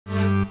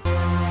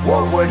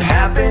What would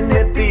happen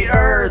if the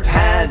Earth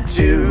had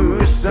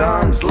two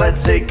suns?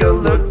 Let's take a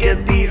look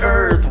at the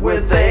Earth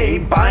with a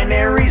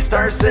binary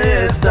star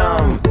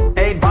system.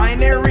 A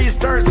binary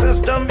star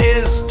system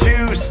is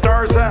two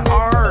stars that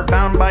are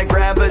bound by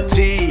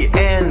gravity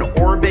and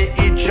orbit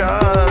each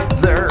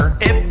other.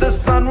 If the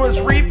sun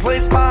was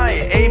replaced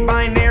by a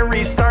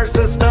binary star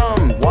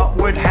system, what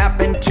would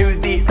happen to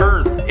the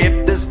Earth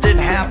if this did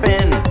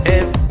happen?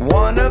 If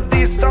one of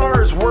these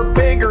stars were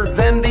bigger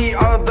than the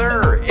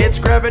other, its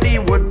gravity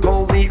would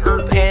pull the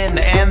Earth in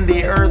and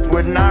the Earth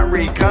would not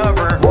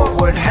recover. What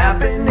would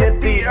happen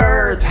if the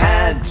Earth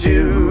had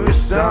two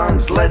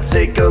suns? Let's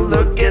take a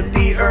look at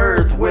the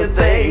Earth with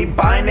a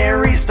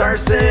binary star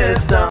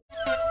system.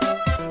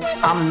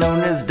 I'm known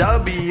as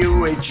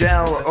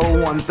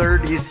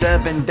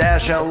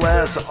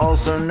WHL0137-LS,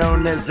 also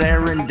known as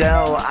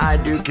Arendelle, I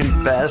do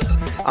confess.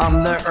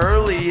 I'm the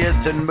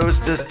earliest and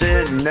most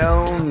distant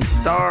known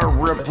star,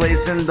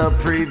 replacing the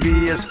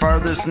previous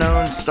farthest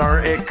known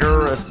star,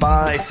 Icarus,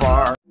 by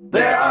far.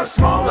 There are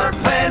smaller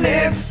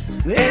planets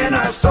in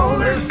our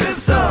solar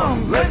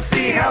system. Let's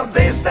see how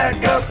they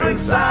stack up in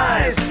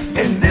size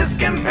in this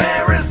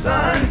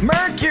comparison.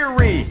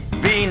 Mercury,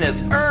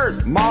 Venus,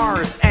 Earth,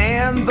 Mars,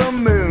 and the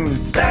Moon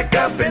stack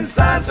up in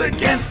size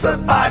against the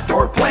 5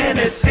 dwarf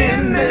planets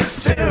in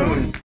this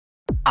tune.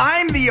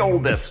 I'm the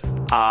oldest.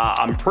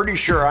 I'm pretty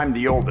sure I'm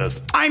the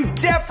oldest. I'm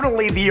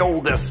definitely the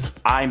oldest.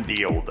 I'm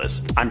the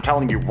oldest. I'm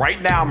telling you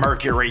right now,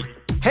 Mercury.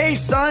 Hey,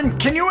 son,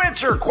 can you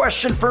answer a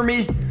question for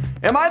me?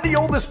 Am I the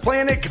oldest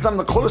planet because I'm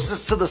the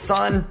closest to the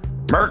sun?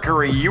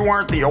 Mercury, you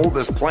aren't the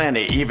oldest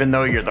planet even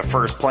though you're the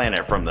first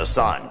planet from the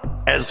sun.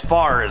 As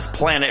far as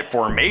planet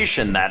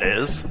formation, that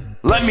is.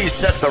 Let me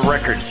set the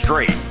record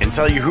straight and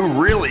tell you who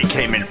really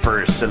came in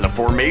first in the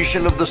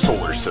formation of the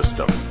solar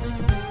system.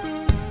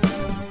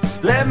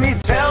 Let me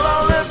tell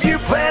all of you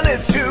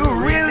planets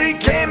who really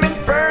came in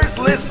first.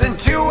 Listen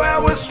to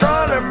how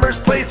astronomers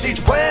placed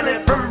each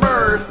planet from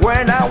birth.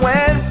 When I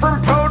went from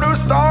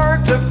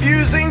protostar to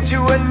fusing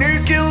to a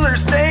nuclear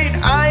state,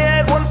 I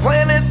had one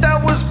planet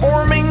that was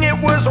forming, it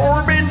was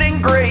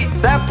orbiting great.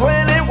 That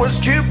planet was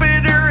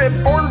Jupiter, it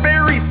formed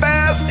very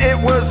fast. It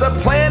was a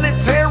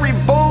planetary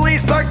bully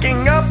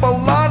sucking up a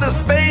lot of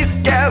space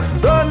gas.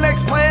 The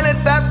next planet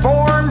that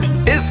formed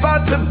is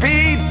thought to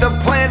be the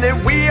planet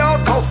we all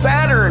call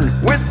Saturn,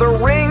 with the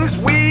rings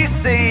we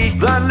see.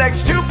 The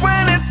next two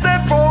planets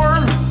that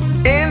formed,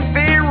 in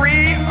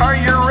theory, are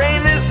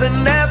Uranus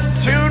and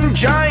Neptune,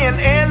 giant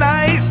and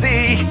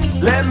icy.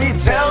 Let me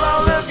tell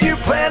all of you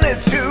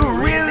planets who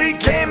really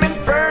came in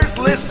first.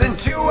 Listen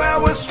to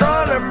how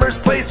astronomers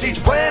placed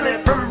each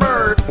planet from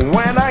birth.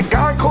 When I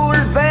got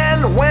cooler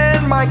than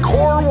when my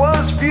core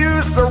was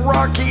fused, the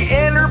rocky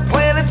inner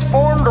planets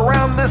formed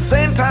around the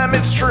same time,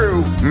 it's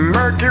true.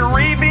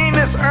 Mercury,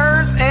 Venus,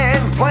 Earth,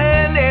 and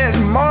planet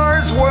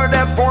Mars would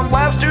have formed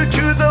last due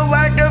to the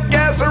lack of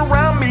gas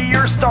around me,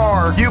 your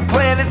star. You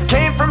planets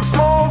came from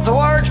small to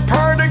large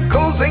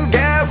particles and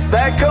gas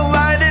that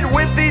collided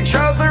with each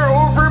other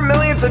over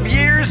millions of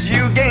years.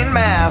 You gained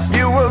mass.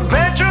 You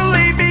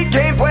eventually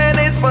became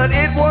planets, but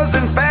it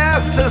wasn't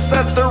fast. To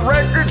set the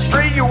record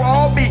straight, you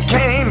all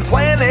became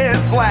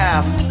planets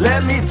last.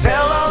 Let me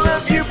tell all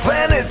of you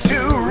planets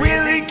who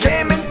really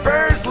came in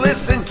first.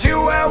 Listen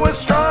to how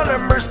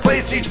astronomers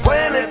placed each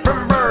planet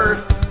from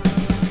birth.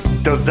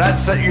 Does that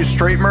set you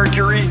straight,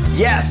 Mercury?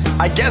 Yes,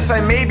 I guess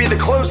I may be the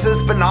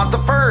closest, but not the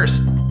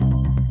first.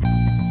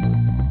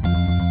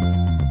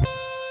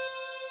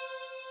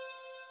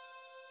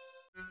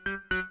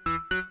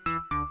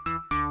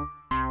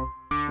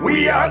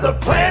 We are the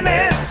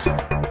planets,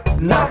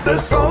 not the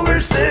solar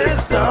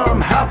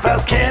system. How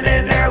fast can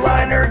an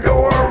airliner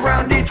go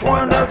around each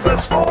one of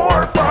us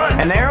for fun?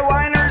 An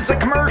airliner's a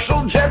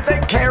commercial jet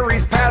that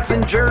carries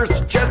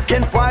passengers. Jets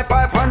can fly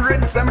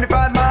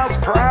 575 miles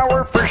per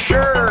hour for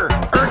sure.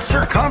 Earth's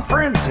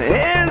circumference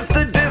is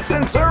the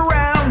distance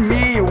around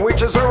me,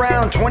 which is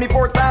around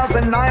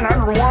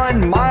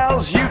 24,901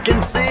 miles. You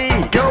can see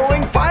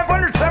going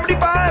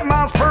 575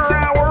 miles per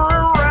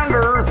hour around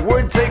Earth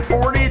would take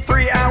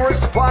 43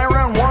 hours to fly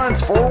around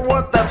once, for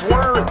what that's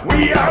worth.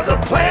 We are the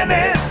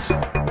planets,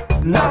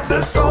 not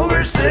the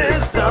solar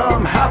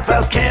system. How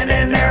fast can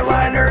an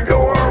airliner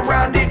go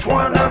around each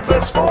one of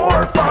us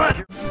for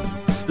fun?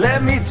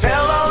 Let me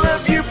tell all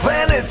of you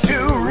planets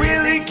who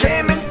really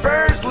came in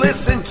first.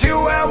 Listen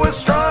to how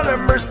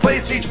astronomers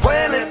placed each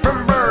planet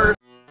from birth.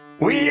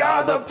 We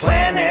are the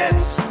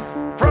planets,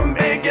 from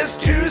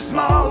biggest to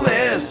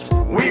smallest.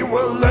 We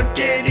will look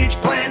at each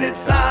planet's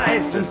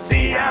size and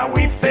see how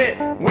we fit.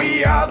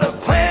 We are the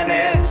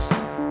planets,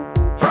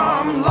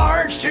 from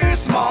large to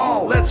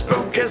small. Let's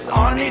focus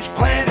on each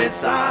planet's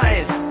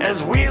size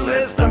as we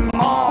list them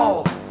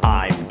all.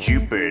 I'm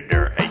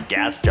Jupiter, a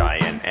gas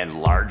giant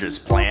and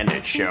largest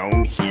planet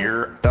shown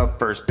here. The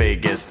first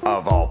biggest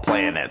of all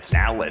planets.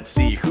 Now let's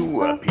see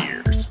who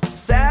appears.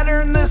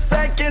 Saturn, the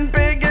second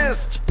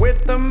biggest,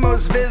 with the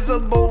most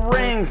visible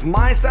rings.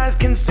 My size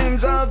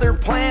consumes other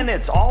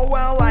planets, all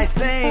while I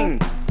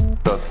sing.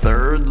 The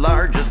third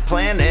largest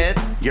planet,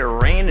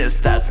 Uranus,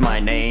 that's my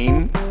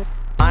name.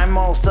 I'm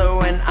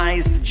also an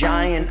ice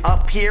giant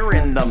up here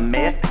in the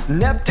mix.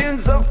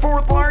 Neptune's the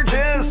 4th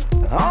largest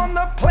on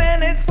the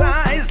planet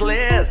size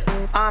list.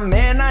 I'm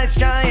an ice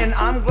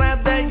giant, I'm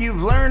glad that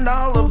you've learned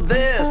all of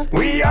this.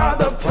 We are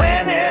the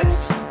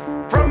planets,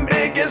 from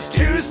biggest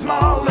to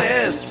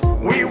smallest.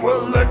 We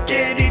will look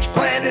at each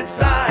planet's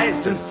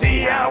size to see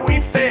how we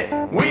fit.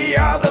 We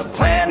are the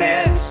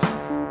planets,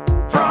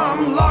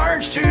 from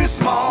large to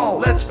small.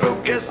 Let's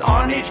focus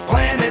on each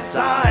planet's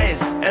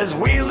size as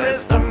we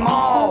list them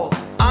all.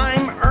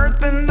 I'm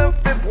Earth and the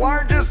 5th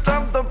largest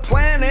of the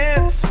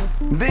planets,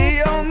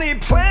 the only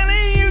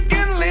planet you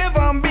can live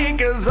on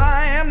because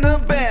I am the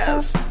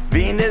best.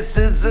 Venus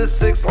is the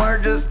 6th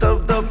largest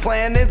of the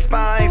planets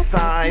by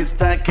size.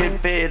 That could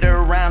fit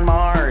around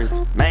Mars.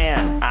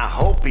 Man, I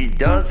hope he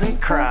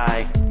doesn't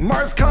cry.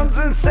 Mars comes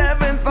in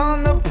 7th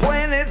on the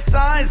planet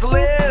size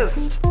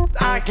list.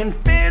 I can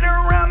fit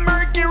around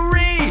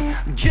Mercury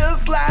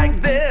just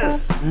like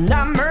this.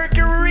 Now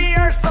Mercury,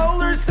 our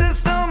solar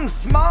system's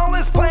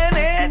smallest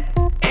planet,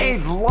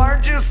 8th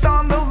largest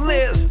on the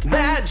list.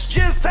 That's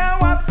just how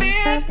I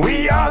fit.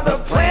 We are the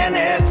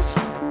planets,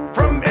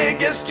 from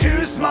biggest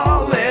to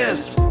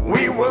smallest.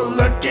 We will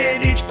look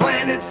at each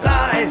planet's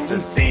size to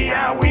see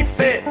how we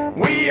fit.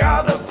 We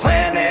are the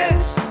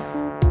planets,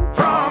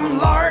 from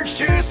large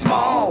to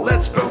small.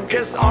 Let's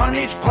focus on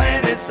each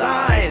planet's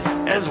size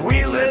as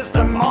we list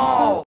them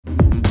all.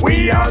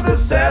 We are the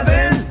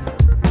 7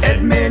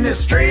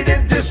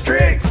 administrative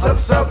districts of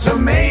Sao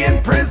Tome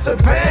and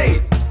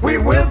Principe. We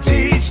will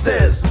teach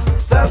this.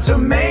 Sao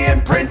Tome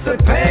and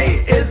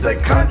Principe is a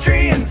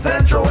country in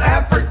Central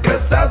Africa.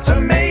 Sao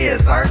Tome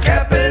is our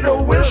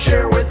capital, we'll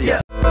share with you.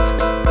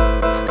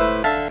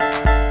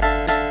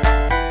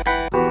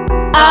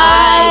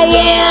 I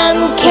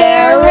am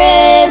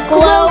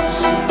Carricklow,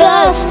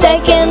 the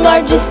 2nd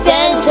largest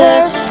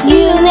center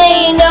you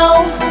may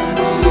know.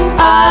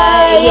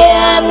 I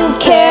am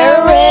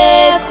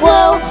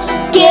Carricklow,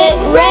 get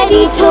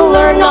ready to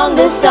learn on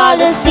this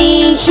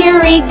odyssey,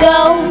 here we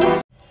go.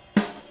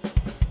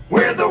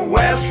 We're the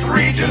West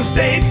region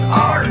states,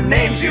 our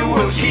names you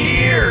will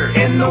hear.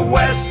 In the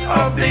west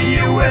of the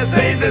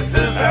USA, this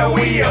is how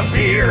we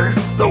appear.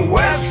 The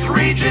West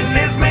region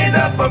is made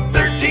up of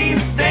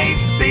 13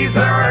 states. These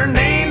are our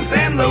names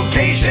and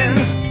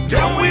locations.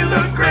 Don't we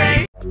look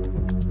great?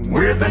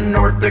 We're the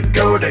North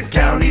Dakota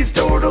counties,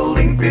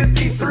 totaling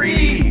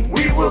 53.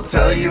 We will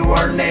tell you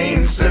our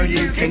names so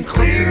you can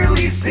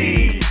clearly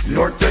see.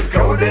 North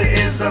Dakota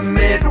is a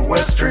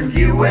Midwestern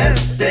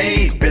U.S.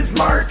 state.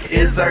 Bismarck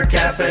is our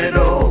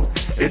capital,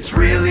 it's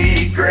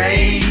really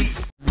great.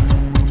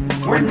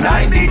 We're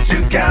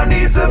 92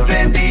 counties of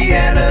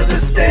Indiana, the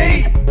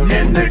state,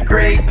 in the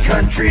great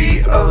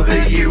country of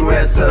the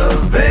US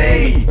of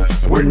A.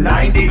 We're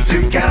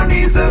 92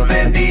 counties of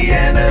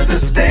Indiana, the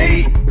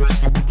state.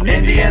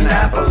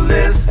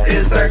 Indianapolis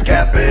is our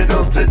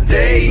capital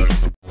today.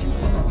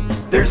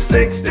 There's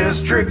 6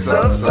 districts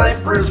of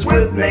Cyprus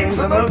with names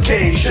and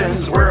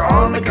locations. We're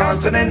on the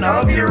continent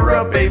of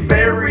Europe, a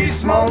very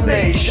small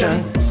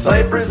nation.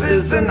 Cyprus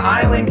is an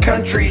island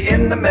country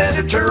in the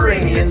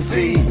Mediterranean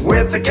Sea,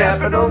 with a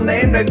capital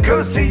named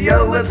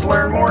Nicosia. Let's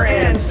learn more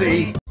and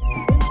see.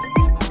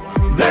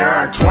 There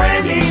are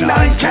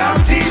 29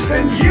 counties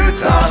in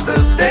Utah, the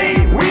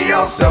state. We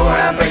also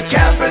have a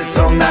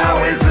capital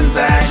now, isn't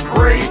that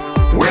great?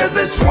 We're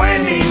the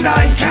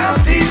 29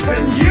 counties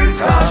in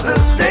Utah, the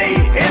state,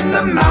 in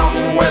the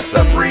Mountain West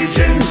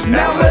sub-region.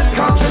 Now let's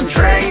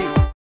concentrate.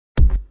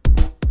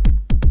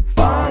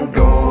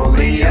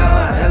 Mongolia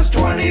has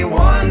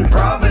 21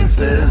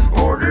 provinces,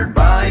 bordered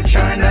by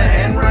China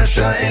and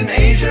Russia. In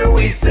Asia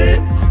we sit.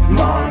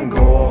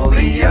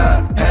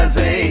 Mongolia has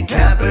a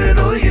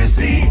capital, you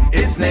see.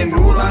 It's named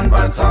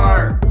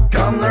Ulaanbaatar.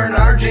 Come learn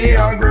our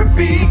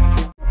geography.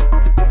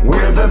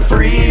 We're the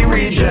free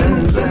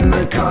regions in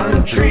the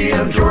country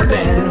of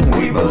Jordan.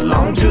 We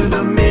belong to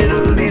the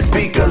Middle East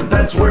because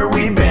that's where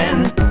we've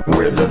been.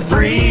 We're the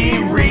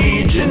free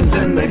regions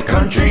in the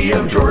country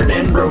of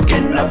Jordan,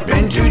 broken up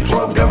into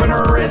 12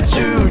 governorates.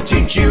 To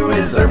teach you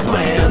is our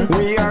plan.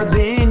 We are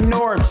the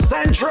North,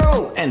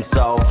 Central, and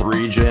South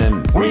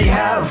region. We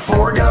have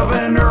 4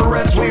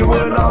 governorates we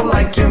would all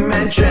like to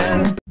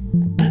mention.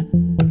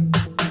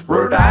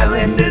 Rhode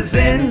Island is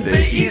in the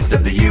east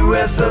of the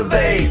US of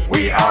A.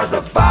 We are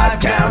the 5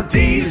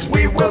 counties,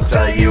 we will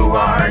tell you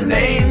our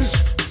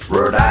names.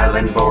 Rhode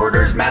Island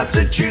borders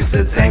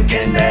Massachusetts and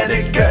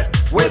Connecticut,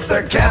 with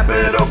our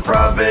capital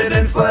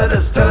Providence. Let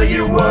us tell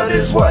you what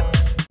is what.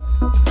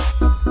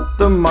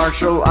 The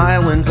Marshall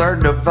Islands are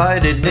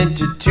divided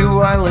into 2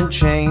 island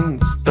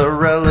chains, the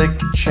Relic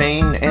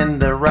Chain and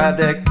the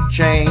Radek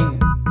Chain.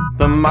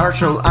 The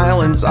Marshall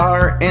Islands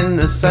are in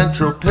the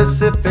Central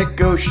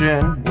Pacific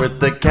Ocean, with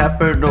the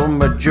capital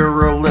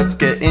Majuro. Let's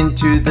get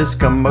into this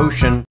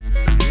commotion.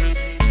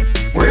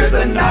 We're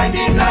the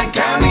 99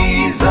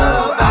 counties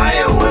of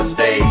Iowa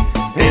State,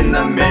 in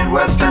the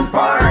Midwestern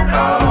part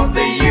of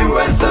the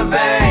US of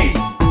A.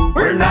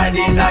 We're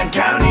 99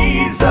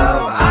 counties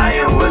of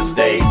Iowa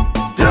State.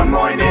 Des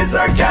Moines is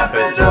our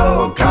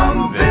capital.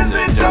 Come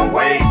visit, don't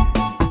wait.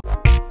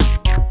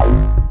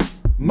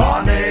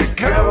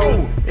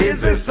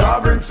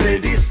 modern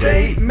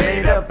city-state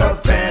made up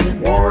of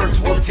 10 wards.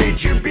 We'll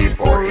teach you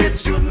before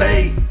it's too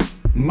late.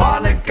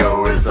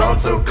 Monaco is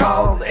also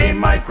called a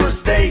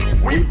microstate.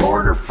 We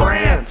border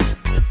France.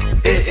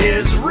 It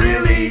is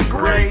really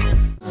great.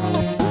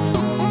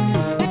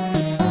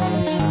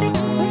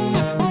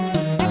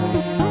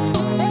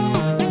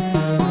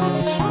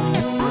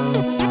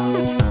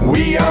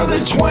 We are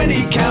the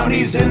 20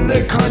 counties in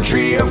the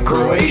country of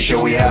Croatia.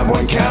 We have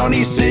one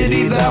county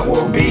city that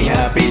will be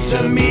happy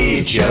to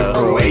meet ya.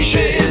 Croatia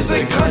is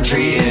a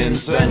country in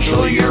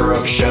Central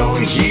Europe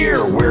shown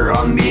here. We're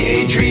on the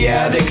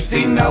Adriatic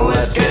Sea, now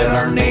let's get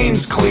our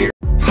names clear.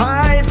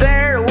 Hi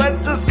there, let's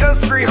discuss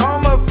 3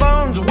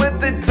 homophones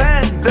with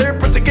intent. They're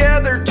put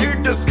together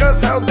to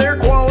discuss how their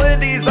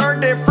qualities are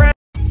different.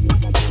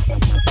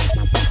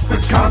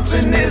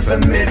 Wisconsin is a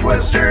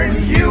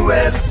Midwestern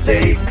U.S.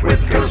 state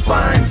with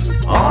coastlines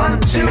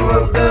on 2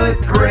 of the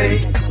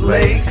Great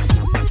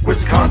Lakes.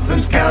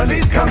 Wisconsin's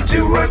counties come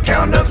to a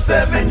count of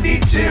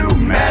 72.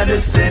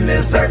 Madison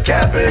is our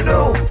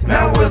capital,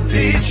 now we'll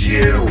teach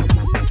you.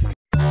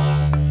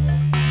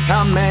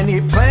 How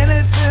many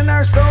planets in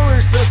our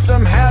solar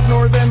system have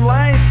northern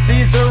lights?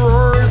 These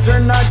auroras are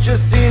not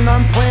just seen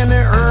on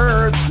planet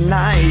Earth's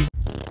night.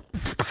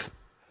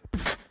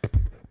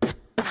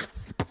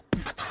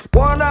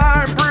 What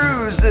are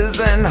bruises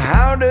and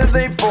how do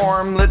they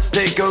form? Let's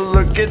take a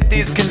look at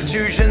these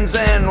contusions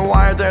and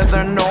why they're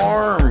the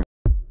norm.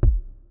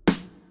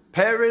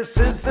 Paris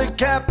is the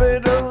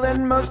capital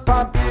and most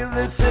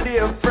populous city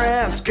of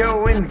France.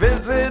 Go and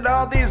visit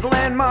all these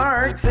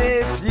landmarks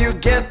if you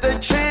get the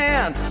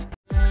chance.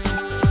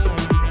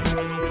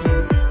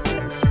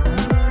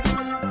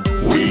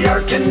 We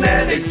are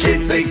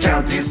Connecticut's 8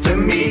 counties to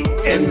meet.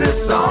 In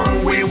this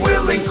song we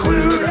will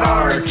include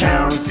our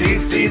county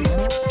seats.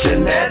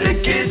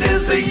 Connecticut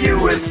is a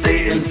U.S.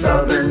 state in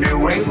southern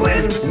New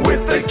England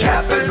with a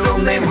capital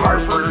named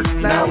Hartford.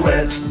 Now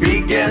let's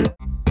begin.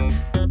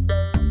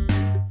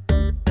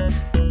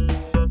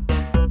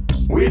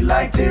 We'd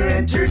like to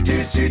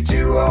introduce you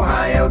to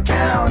Ohio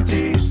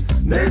counties.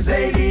 There's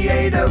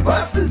 88 of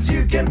us, as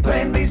you can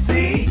plainly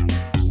see.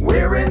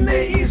 We're in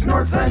the east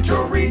north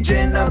central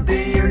region of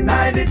the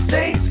United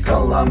States.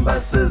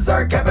 Columbus is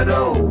our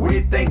capital,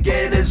 we think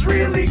it is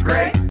really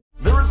great.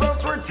 The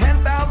results were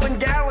 10,000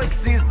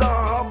 galaxies the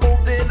Hubble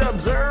did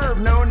observe,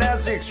 known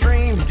as the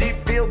extreme deep